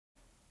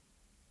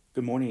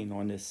Good morning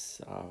on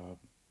this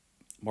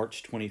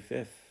March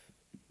 25th.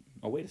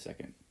 Oh, wait a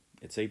second.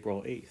 It's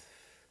April 8th.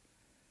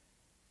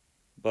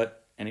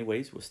 But,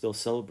 anyways, we're still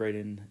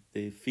celebrating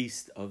the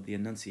Feast of the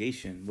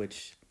Annunciation,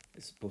 which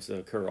is supposed to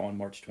occur on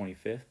March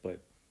 25th.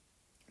 But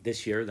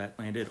this year that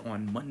landed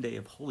on Monday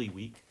of Holy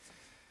Week.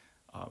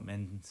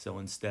 And so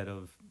instead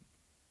of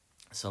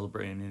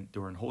celebrating it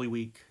during Holy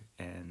Week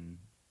and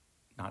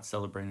not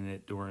celebrating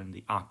it during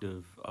the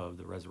octave of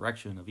the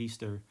resurrection of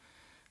Easter,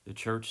 the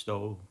church,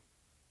 though,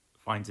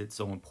 finds it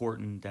so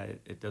important that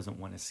it doesn't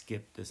want to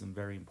skip this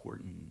very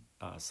important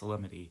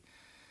solemnity.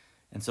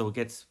 And so it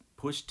gets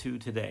pushed to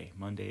today,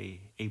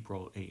 Monday,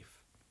 April 8th.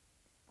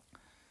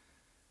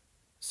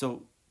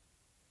 So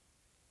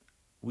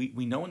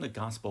we know in the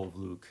Gospel of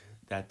Luke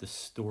that the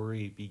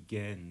story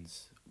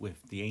begins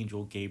with the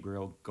angel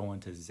Gabriel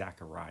going to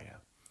Zechariah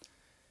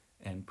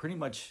and pretty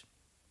much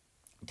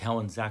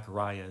telling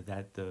Zechariah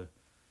that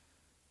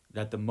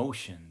the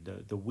motion,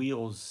 the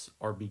wheels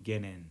are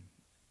beginning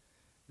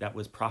that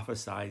was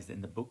prophesied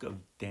in the book of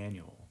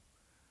Daniel,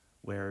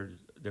 where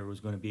there was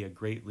going to be a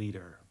great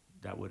leader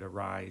that would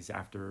arise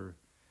after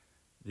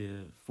the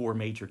four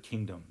major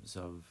kingdoms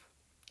of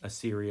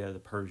Assyria, the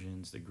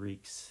Persians, the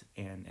Greeks,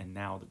 and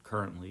now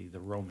currently the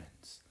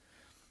Romans.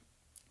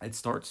 It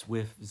starts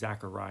with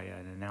Zechariah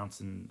and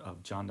announcing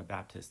of John the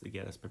Baptist to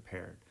get us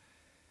prepared.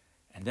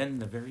 And then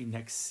the very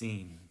next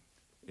scene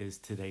is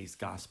today's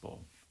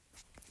gospel,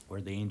 where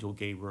the angel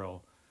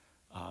Gabriel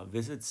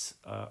visits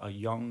a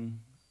young,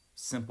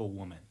 simple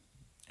woman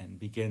and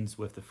begins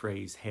with the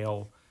phrase,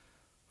 "Hail,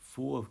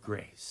 full of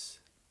grace."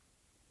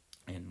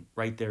 And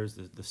right there's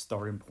the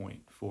starting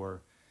point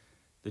for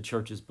the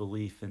church's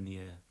belief in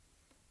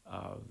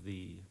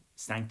the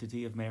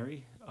sanctity of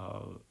Mary,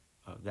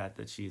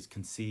 that she is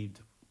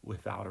conceived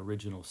without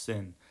original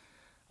sin.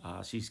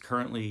 She's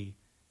currently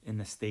in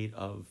the state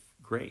of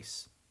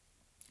grace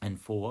and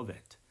full of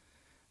it,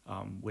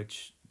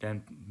 which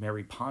then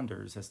Mary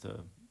ponders as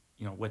to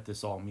what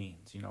this all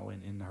means,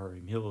 in her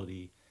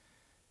humility,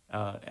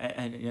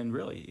 and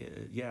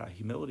really,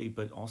 humility,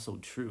 but also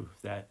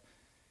truth, that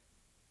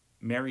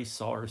Mary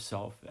saw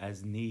herself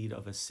as need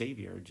of a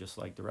savior, just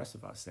like the rest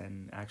of us.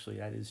 And actually,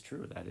 that is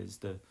true. That is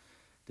the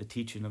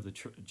teaching of the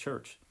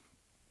church.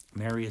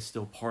 Mary is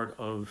still part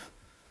of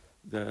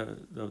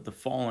the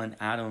fallen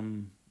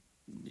Adam,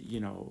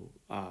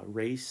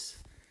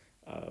 race.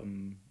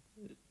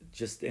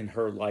 Just in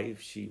her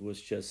life, she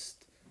was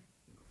just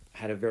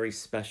had a very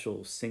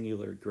special,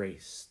 singular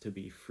grace to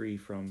be free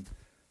from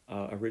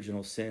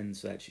original sin,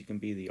 so that she can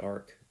be the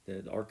ark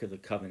of the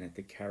covenant,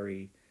 to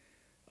carry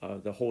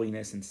the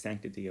holiness and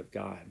sanctity of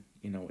God,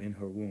 in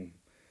her womb.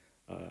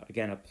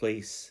 Again, a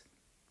place,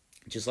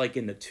 just like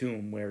in the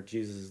tomb, where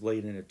Jesus is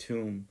laid in a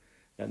tomb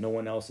that no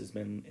one else has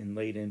been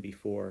laid in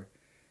before.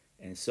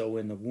 And so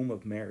in the womb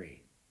of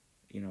Mary,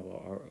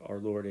 our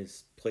Lord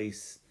is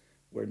placed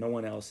where no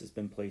one else has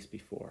been placed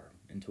before,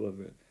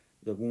 into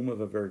the womb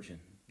of a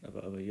virgin,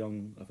 of a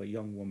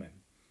young woman.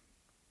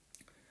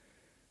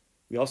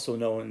 We also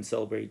know and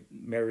celebrate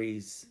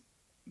Mary's,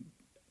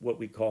 what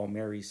we call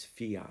Mary's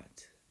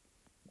fiat.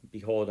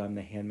 "Behold, I'm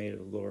the handmaid of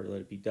the Lord,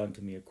 let it be done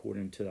to me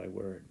according to thy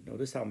word."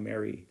 Notice how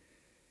Mary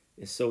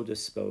is so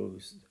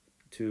disposed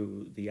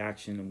to the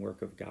action and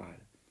work of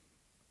God,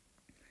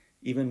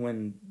 even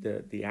when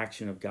the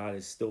action of God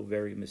is still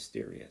very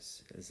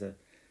mysterious, as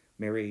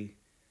Mary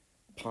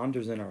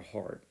ponders in her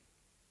heart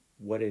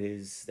what it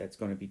is that's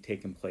going to be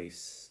taking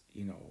place,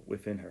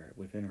 within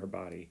her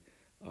body,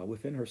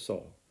 within her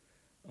soul.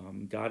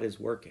 God is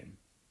working.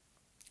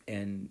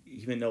 And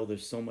even though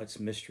there's so much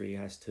mystery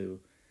as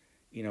to,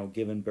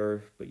 giving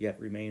birth, but yet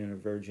remaining a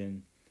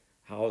virgin,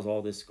 how is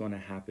all this going to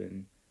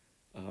happen?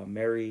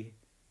 Mary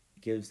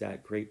gives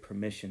that great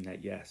permission,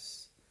 that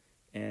yes.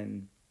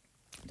 And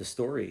the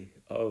story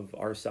of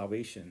our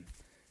salvation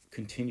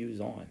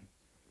continues on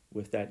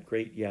with that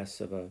great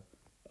yes of a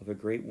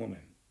great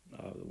woman,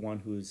 the one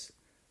who's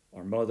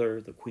our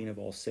mother, the Queen of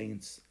all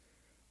saints,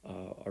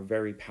 our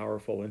very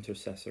powerful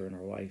intercessor in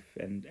our life,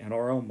 and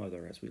our own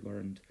mother, as we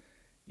learned,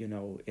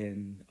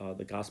 in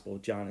the Gospel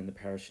of John in the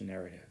Passion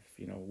narrative.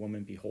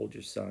 Woman, behold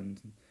your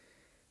son.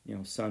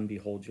 Son,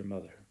 behold your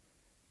mother.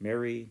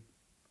 Mary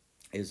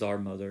is our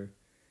mother,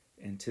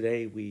 and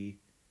today we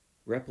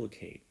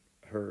replicate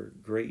her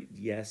great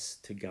yes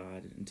to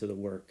God and to the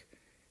work,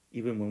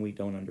 even when we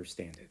don't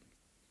understand it.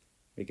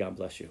 May God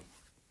bless you.